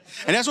big.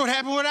 And that's what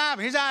happened with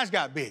Ivan. His eyes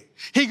got big.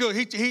 He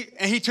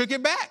took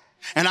it back.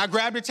 And I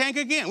grabbed the tank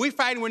again. We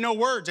fighting with no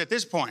words at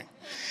this point.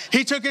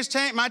 He took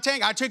my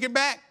tank, I took it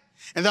back.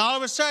 And then all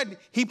of a sudden,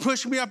 he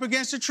pushed me up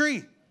against a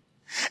tree.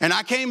 And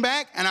I came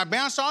back, and I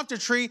bounced off the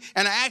tree,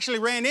 and I actually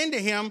ran into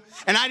him,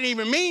 and I didn't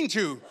even mean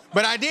to,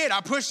 but I did. I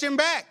pushed him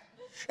back.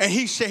 And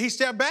he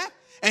stepped back.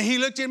 And he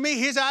looked at me.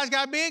 His eyes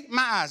got big.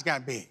 My eyes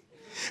got big.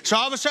 So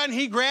all of a sudden,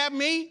 he grabbed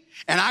me,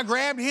 and I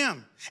grabbed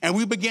him. And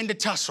we began to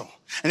tussle.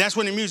 And that's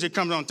when the music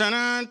comes on.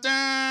 Dun-dun,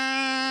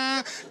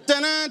 dun,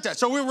 dun-dun, dun.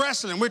 So we're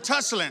wrestling. We're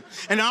tussling.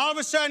 And then all of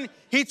a sudden,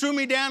 he threw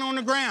me down on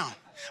the ground.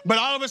 But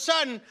all of a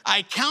sudden,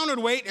 I countered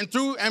weight and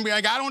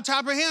I got on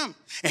top of him.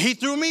 And he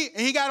threw me,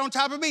 and he got on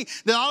top of me.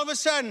 Then all of a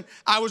sudden,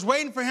 I was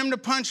waiting for him to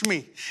punch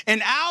me.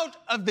 And out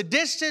of the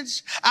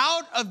distance,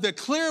 out of the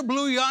clear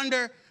blue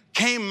yonder,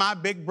 came my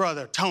big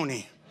brother,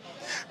 Tony.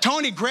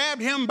 Tony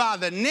grabbed him by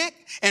the neck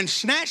and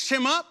snatched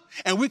him up,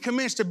 and we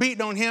commenced to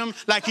beat on him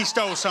like he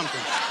stole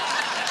something.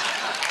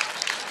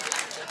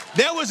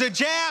 There was a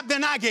jab,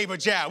 then I gave a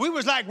jab. We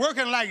was like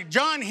working like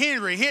John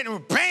Henry,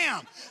 hitting,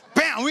 bam,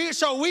 bam.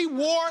 So we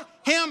wore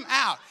him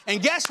out. And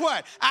guess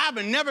what?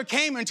 Ivan never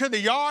came into the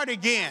yard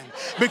again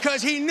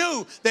because he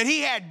knew that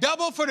he had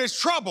double for this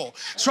trouble.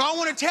 So I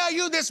want to tell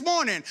you this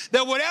morning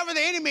that whatever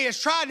the enemy has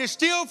tried to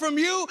steal from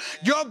you,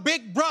 your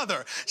big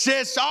brother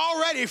says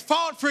already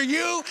fought for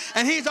you,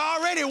 and he's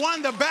already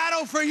won the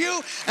battle for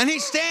you, and he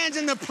stands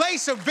in the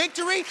place of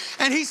victory,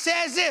 and he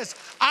says this,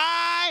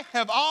 I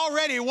have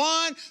already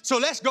won, so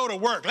let's go to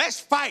work. Let's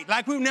fight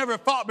like we've never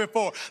fought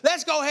before.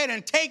 Let's go ahead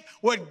and take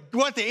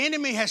what the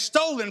enemy has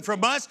stolen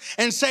from us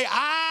and say,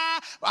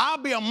 I'll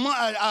be a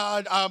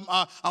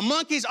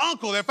monkey's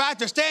uncle if I have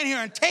to stand here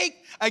and take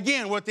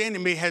again what the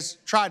enemy has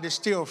tried to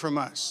steal from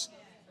us.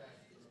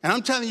 And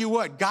I'm telling you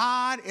what,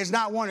 God is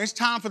not one. It's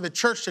time for the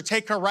church to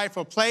take her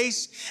rightful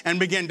place and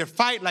begin to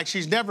fight like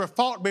she's never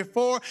fought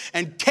before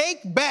and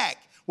take back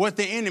what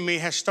the enemy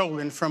has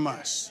stolen from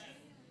us.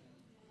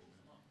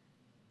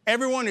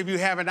 Every one of you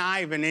have an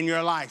Ivan in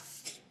your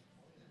life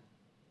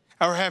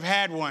or have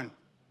had one.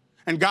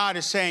 And God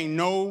is saying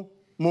no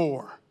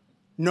more,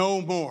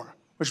 no more.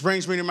 Which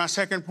brings me to my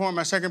second point.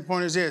 My second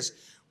point is this.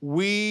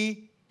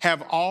 We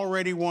have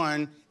already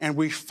won and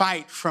we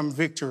fight from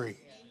victory.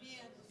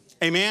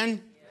 Amen?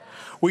 Amen?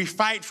 We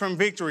fight from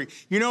victory.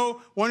 You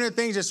know, one of the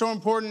things that's so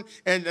important,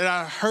 and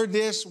I heard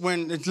this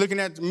when looking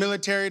at the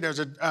military, there's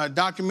a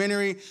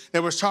documentary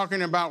that was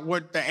talking about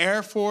what the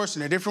Air Force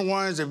and the different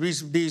ones of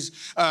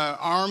these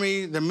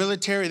Army, the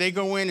military, they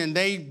go in and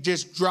they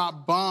just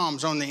drop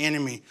bombs on the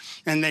enemy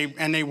and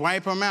they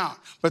wipe them out.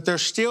 But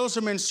there's still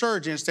some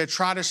insurgents that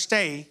try to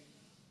stay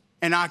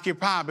and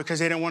occupy because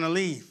they don't want to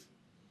leave.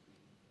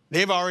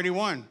 They've already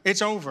won.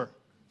 It's over.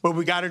 But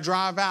we got to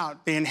drive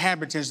out the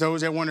inhabitants,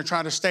 those that want to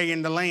try to stay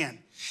in the land.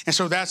 And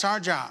so that's our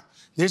job.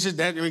 This is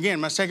that. Again,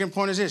 my second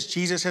point is this.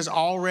 Jesus has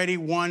already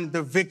won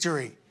the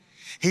victory.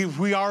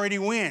 We already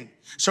win.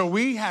 So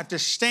we have to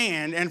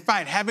stand and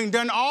fight. Having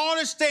done all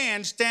to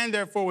stand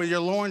therefore with your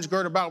loins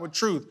girded about with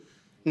truth.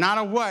 Not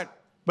a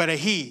what, but a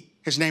he.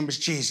 His name is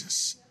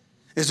Jesus.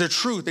 It's the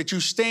truth that you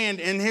stand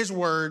in his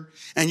word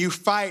and you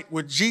fight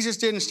with. Jesus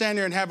didn't stand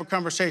there and have a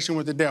conversation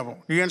with the devil.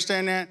 You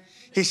understand that?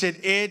 He said,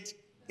 it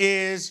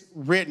is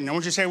written. I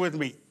want you to say it with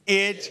me.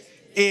 It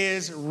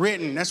is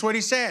written. That's what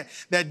he said.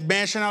 That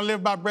man shall not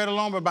live by bread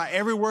alone, but by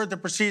every word that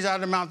proceeds out of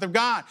the mouth of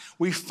God.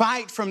 We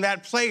fight from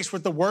that place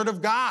with the word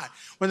of God.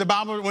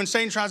 When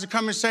Satan tries to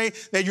come and say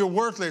that you're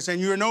worthless and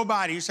you're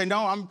nobody, you say,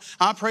 no,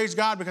 I praise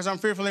God because I'm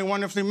fearfully and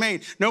wonderfully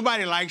made.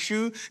 Nobody likes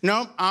you.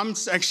 No, I'm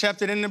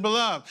accepted in the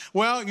beloved.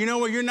 Well, you know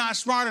what? You're not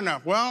smart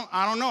enough. Well,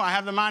 I don't know. I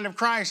have the mind of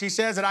Christ. He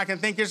says that I can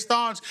think his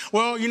thoughts.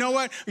 Well, you know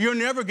what? You'll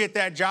never get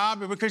that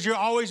job because you'll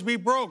always be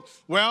broke.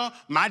 Well,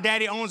 my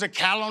daddy owns a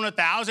cattle on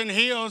 1,000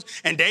 hills.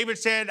 And David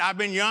said, I've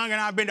been young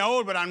and I've been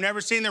old, but I've never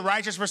seen the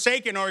righteous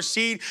forsaken or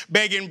seed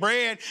begging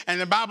bread.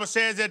 And the Bible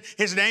says that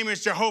his name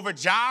is Jehovah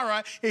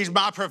Jireh. He's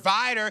my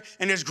provider,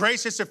 and his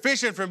grace is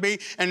sufficient for me,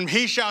 and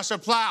he shall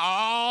supply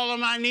all of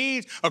my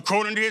needs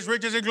according to his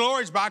riches and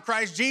glories by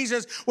Christ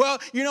Jesus. Well,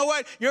 you know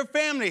what? Your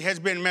family has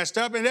been messed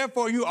up, and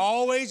therefore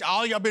all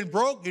y'all been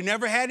broke. You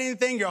never had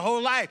anything your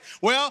whole life.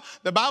 Well,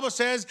 the Bible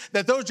says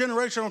that those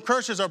generational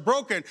curses are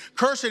broken.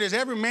 Cursed is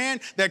every man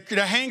that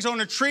hangs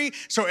on a tree.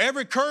 So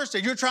every curse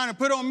that you're trying to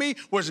put on me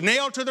was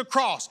nailed to the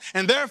cross,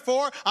 and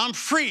therefore I'm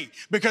free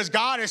because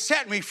God has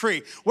set me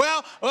free.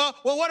 Well,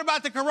 what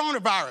about the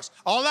coronavirus?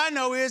 All I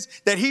know is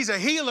that he's a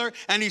healer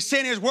and he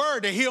sent his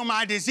word to heal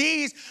my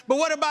disease. But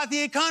what about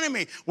the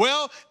economy?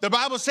 Well, the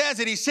Bible says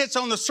that he sits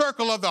on the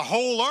circle of the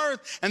whole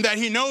earth and that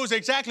he knows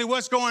exactly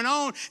what's going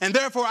on, and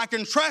therefore I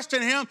can trust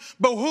in him.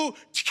 But who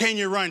can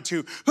you run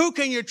to? Who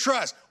can you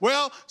trust?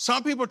 Well,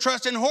 some people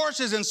trust in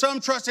horses and some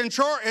trust in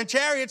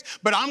chariots,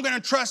 but I'm going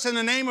to trust in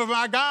the name of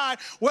my God.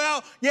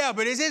 Well, yeah,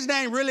 but is his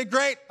name really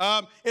great?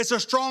 It's a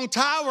strong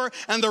tower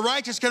and the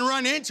righteous can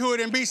run into it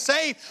and be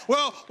safe.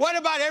 Well, what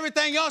about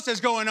everything else that's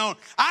going on?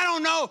 I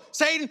don't know,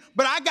 Satan,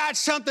 but I got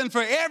something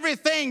for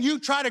everything you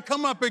try to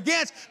come up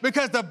against,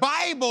 because the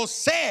Bible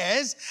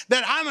says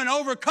that I'm an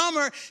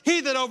overcomer.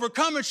 He that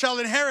overcometh shall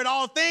inherit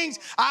all things.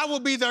 I will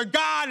be their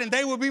God and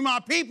they will be my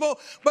people.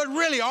 But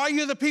really, are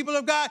you the people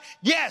of God?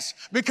 Yes,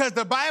 because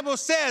the Bible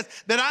says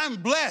that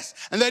I'm blessed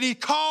and that he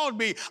called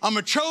me. I'm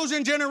a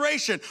chosen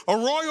generation, a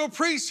royal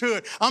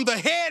priesthood. I'm the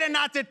head and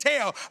not the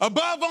tail,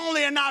 above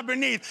only and not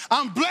beneath.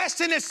 I'm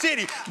blessed in the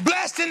city,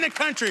 blessed in the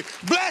country,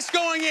 blessed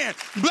going in,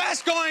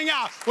 blessed going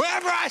out.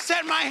 Wherever I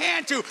set my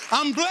hand to,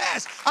 I'm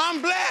blessed.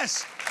 I'm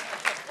blessed.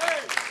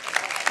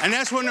 And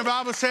that's when the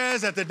Bible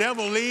says that the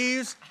devil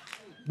leaves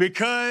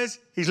because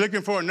he's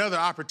looking for another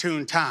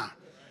opportune time.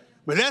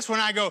 But that's when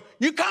I go,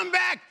 you come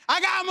back,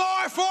 I got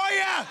more for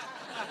you.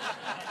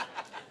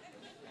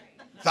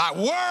 Thy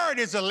word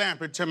is a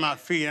lamp unto my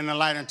feet and a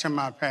light unto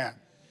my path.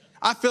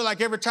 I feel like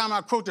every time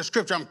I quote the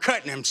scripture, I'm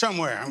cutting him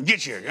somewhere. I'm going to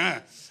get you.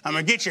 I'm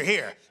going to get you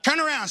here. Turn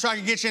around so I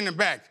can get you in the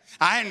back.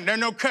 There are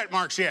no cut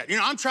marks yet. You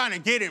know, I'm trying to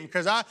get him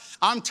because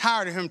I'm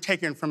tired of him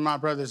taking from my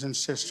brothers and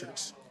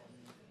sisters.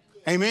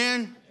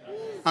 Amen?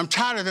 I'm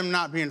tired of them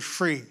not being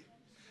free.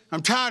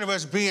 I'm tired of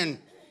us being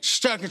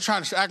stuck and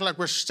trying to act like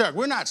we're stuck.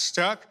 We're not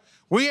stuck.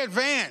 We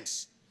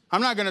advance.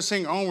 I'm not going to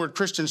sing Onward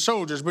Christian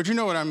Soldiers, but you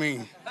know what I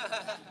mean.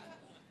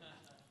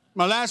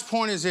 My last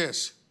point is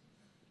this.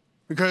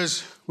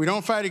 Because we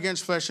don't fight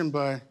against flesh and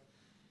blood.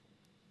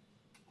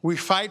 We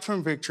fight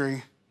from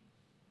victory.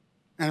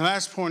 And the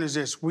last point is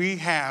this. We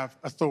have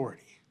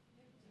authority.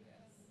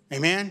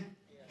 Amen?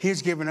 He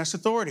has given us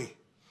authority.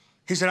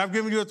 He said, I've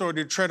given you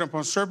authority to tread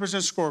upon serpents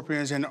and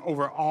scorpions and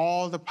over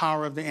all the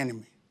power of the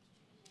enemy.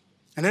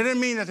 And that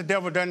doesn't mean that the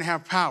devil doesn't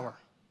have power.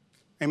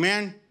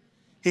 Amen?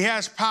 He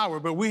has power,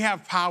 but we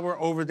have power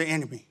over the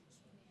enemy.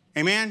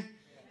 Amen?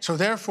 So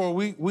therefore,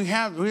 we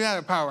have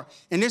the power.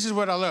 And this is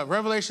what I love.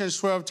 Revelation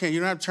 12:10. You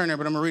don't have to turn there,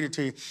 but I'm going to read it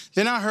to you.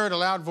 Then I heard a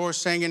loud voice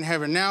saying in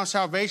heaven, now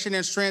salvation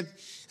and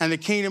strength and the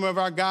kingdom of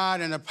our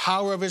God and the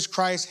power of his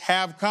Christ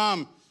have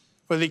come.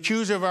 For the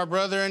accuser of our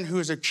brethren who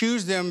has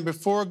accused them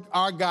before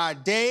our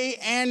God day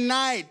and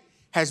night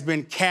has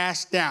been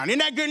cast down. Isn't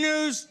that good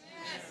news?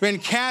 Yes. Been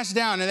cast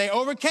down. And they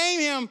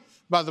overcame him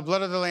by the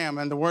blood of the Lamb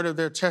and the word of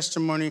their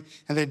testimony,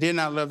 and they did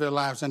not love their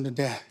lives unto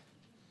death.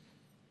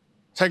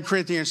 2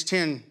 Corinthians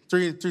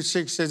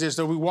 10:3-6 says this,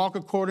 though we walk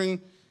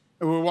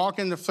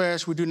in the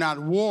flesh, we do not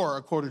war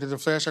according to the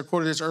flesh. I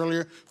quoted this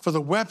earlier. For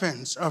the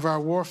weapons of our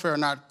warfare are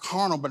not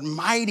carnal, but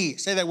mighty.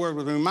 Say that word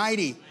with me,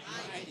 mighty.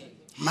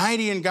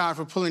 Mighty in God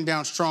for pulling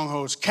down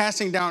strongholds,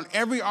 casting down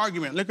every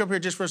argument. Look up here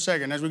just for a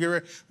second as we get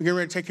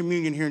ready to take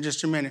communion here in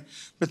just a minute.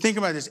 But think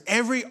about this.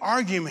 Every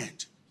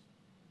argument,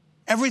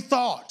 every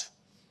thought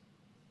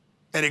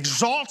that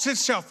exalts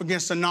itself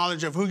against the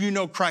knowledge of who you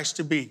know Christ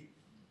to be,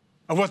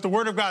 of what the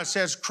Word of God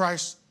says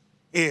Christ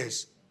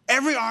is.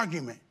 Every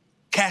argument,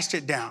 cast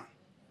it down.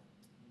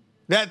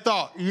 That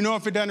thought, you know,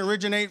 if it doesn't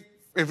originate,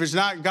 if it's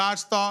not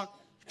God's thought,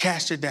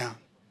 cast it down.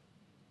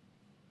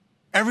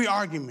 Every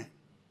argument.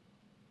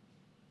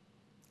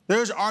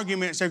 There's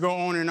arguments that go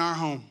on in our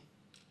home.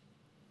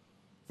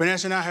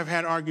 Vanessa and I have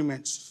had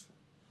arguments.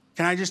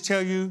 Can I just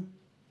tell you,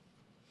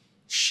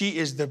 she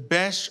is the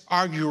best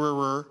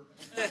arguer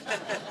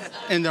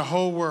in the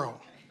whole world.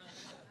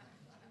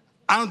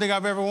 I don't think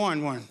I've ever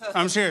won one.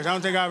 I'm serious. I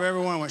don't think I've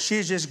ever won one.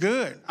 She's just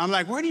good. I'm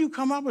like, where do you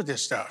come up with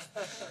this stuff?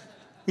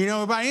 You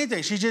know, about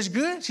anything. She's just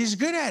good. She's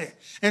good at it.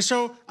 And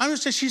so I'm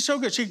just saying, she's so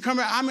good. She can come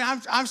out. I mean,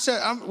 I've said,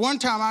 one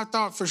time I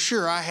thought for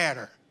sure I had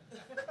her.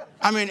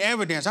 I mean,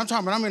 evidence. I'm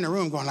talking about I'm in the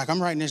room going like,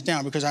 I'm writing this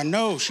down because I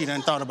know she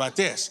done thought about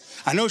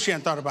this. I know she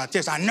hadn't thought about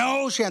this. I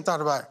know she hadn't thought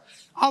about it.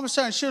 All of a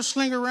sudden, she'll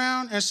sling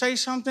around and say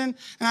something,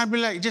 and I'd be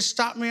like, just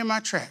stop me in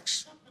my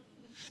tracks.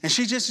 And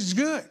she just is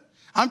good.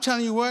 I'm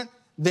telling you what,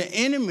 the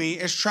enemy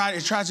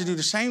tries to do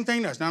the same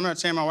thing to us. Now, I'm not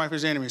saying my wife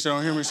is the enemy, so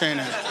don't hear me saying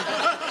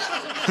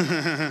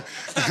that.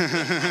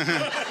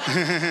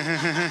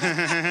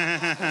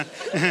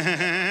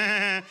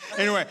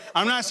 Anyway,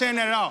 I'm not saying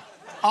that at all.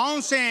 All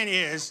I'm saying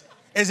is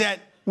that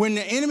when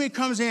the enemy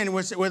comes in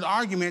with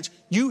arguments,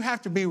 you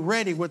have to be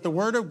ready with the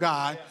word of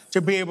God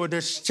to be able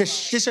to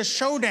just a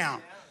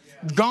showdown.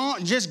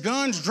 Just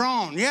guns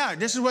drawn. Yeah,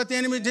 this is what the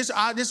enemy, this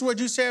is what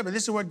you said, but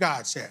this is what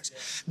God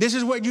says. This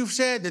is what you've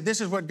said, that this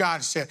is what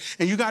God said.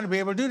 And you got to be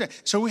able to do that.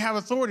 So we have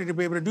authority to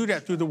be able to do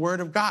that through the word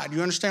of God.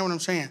 You understand what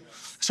I'm saying?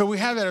 So we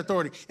have that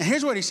authority. And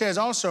here's what he says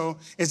also,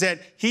 is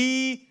that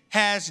he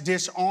has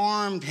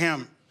disarmed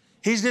him.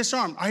 He's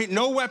disarmed.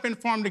 No weapon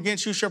formed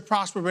against you shall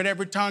prosper, but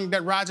every tongue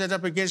that rises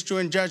up against you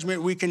in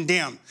judgment we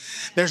condemn.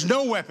 There's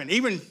no weapon,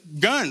 even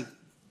guns,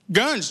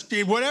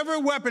 whatever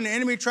weapon the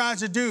enemy tries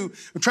to do,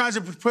 tries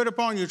to put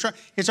upon you,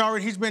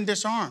 he's been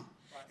disarmed.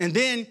 And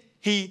then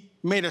he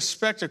made a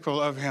spectacle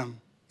of him,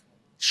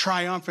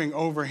 triumphing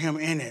over him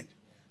in it.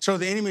 So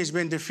the enemy has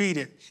been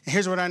defeated. And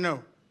here's what I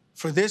know.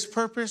 For this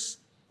purpose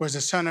was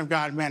the Son of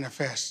God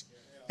manifest,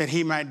 that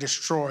he might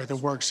destroy the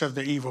works of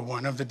the evil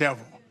one, of the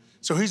devil.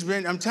 So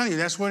I'm telling you,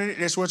 that's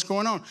what's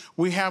going on.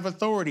 We have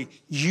authority.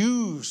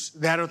 Use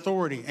that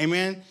authority.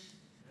 Amen?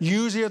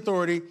 Use the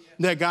authority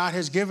that God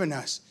has given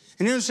us.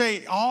 And he'll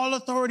say, all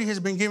authority has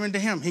been given to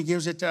him. He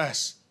gives it to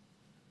us.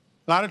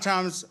 A lot of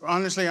times,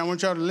 honestly, I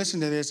want y'all to listen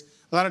to this.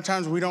 A lot of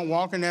times we don't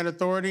walk in that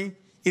authority.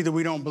 Either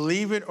we don't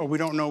believe it or we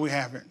don't know we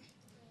have it.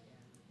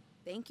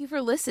 Thank you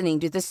for listening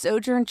to the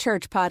Sojourn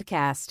Church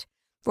podcast.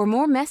 For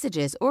more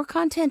messages or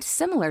content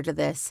similar to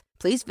this,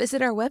 please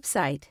visit our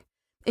website.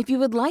 If you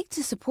would like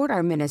to support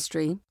our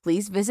ministry,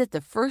 please visit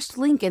the first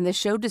link in the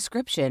show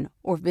description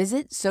or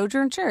visit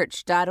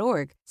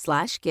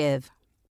sojournchurch.org/give.